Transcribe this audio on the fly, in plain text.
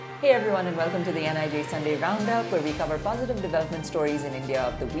Hey everyone and welcome to the NIJ Sunday Roundup, where we cover positive development stories in India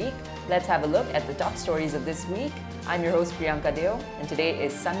of the week. Let's have a look at the top stories of this week. I'm your host Priyanka Deo and today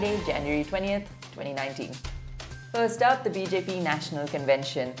is Sunday, January 20th, 2019. First up, the BJP National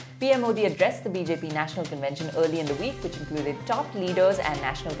Convention. PM Modi addressed the BJP National Convention early in the week, which included top leaders and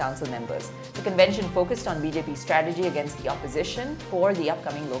National Council members. The convention focused on BJP's strategy against the opposition for the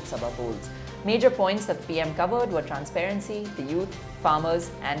upcoming Lok Sabha polls. Major points that the PM covered were transparency, the youth, farmers,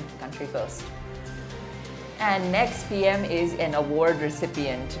 and country first. And next, PM is an award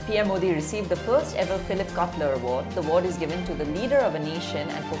recipient. PM Modi received the first ever Philip Kotler Award. The award is given to the leader of a nation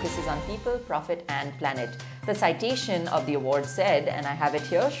and focuses on people, profit, and planet. The citation of the award said, and I have it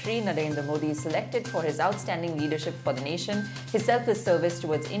here, Shri Narendra Modi is selected for his outstanding leadership for the nation. His selfless service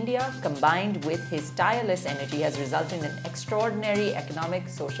towards India, combined with his tireless energy, has resulted in extraordinary economic,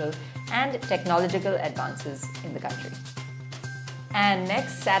 social, and technological advances in the country. And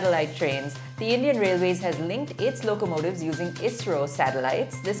next, satellite trains. The Indian Railways has linked its locomotives using ISRO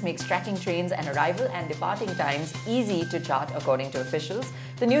satellites. This makes tracking trains and arrival and departing times easy to chart, according to officials.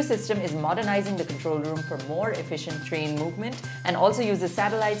 The new system is modernizing the control room for more efficient train movement and also uses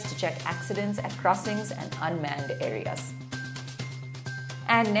satellites to check accidents at crossings and unmanned areas.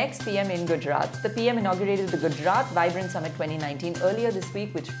 And next, PM in Gujarat. The PM inaugurated the Gujarat Vibrant Summit 2019 earlier this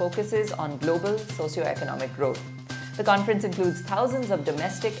week, which focuses on global socio-economic growth. The conference includes thousands of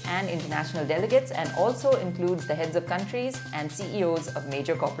domestic and international delegates and also includes the heads of countries and CEOs of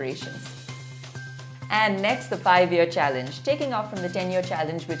major corporations. And next, the 5-year challenge. Taking off from the 10-year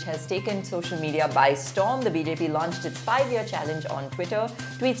challenge, which has taken social media by storm, the BJP launched its 5-year challenge on Twitter.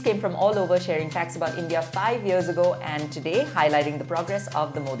 Tweets came from all over sharing facts about India 5 years ago and today, highlighting the progress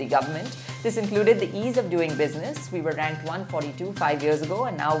of the Modi government. This included the ease of doing business. We were ranked 142 5 years ago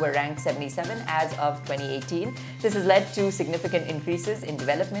and now we're ranked 77 as of 2018. This has led to significant increases in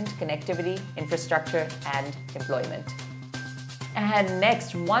development, connectivity, infrastructure, and employment. And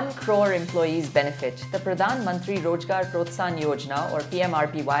next, 1 crore employees benefit. The Pradhan Mantri Rozgar Protsahan Yojana, or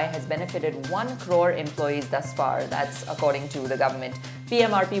PMRPY, has benefited 1 crore employees thus far. That's according to the government.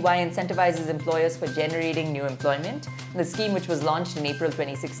 PMRPY incentivizes employers for generating new employment. The scheme, which was launched in April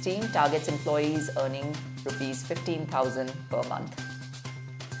 2016, targets employees earning Rs 15,000 per month.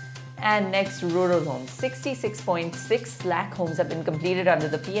 And next, rural homes. 66.6 lakh homes have been completed under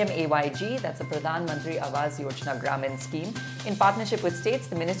the PMAYG, that's the Pradhan Mantri Awas Yojana Gramin scheme. In partnership with states,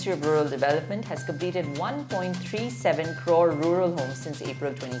 the Ministry of Rural Development has completed 1.37 crore rural homes since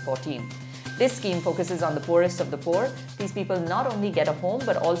April 2014. This scheme focuses on the poorest of the poor. These people not only get a home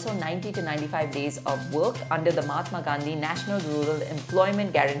but also 90 to 95 days of work under the Mahatma Gandhi National Rural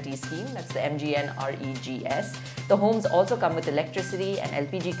Employment Guarantee Scheme, that's the MGNREGS. The homes also come with electricity and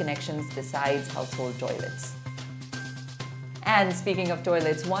LPG connections besides household toilets. And speaking of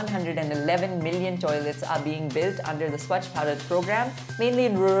toilets, 111 million toilets are being built under the Swachh Bharat program, mainly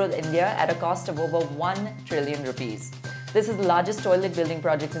in rural India, at a cost of over 1 trillion rupees. This is the largest toilet building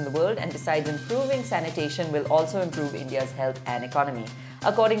project in the world, and besides improving sanitation, will also improve India's health and economy.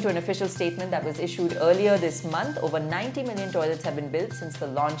 According to an official statement that was issued earlier this month, over 90 million toilets have been built since the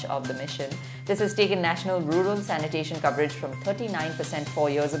launch of the mission. This has taken national rural sanitation coverage from 39% 4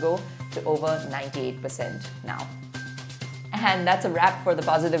 years ago to over 98% now. And that's a wrap for the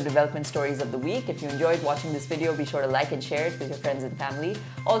positive development stories of the week. If you enjoyed watching this video, be sure to like and share it with your friends and family.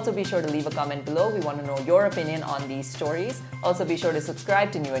 Also, be sure to leave a comment below. We want to know your opinion on these stories. Also, be sure to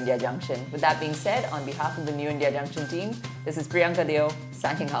subscribe to New India Junction. With that being said, on behalf of the New India Junction team, this is Priyanka Deo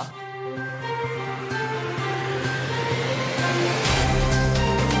signing off.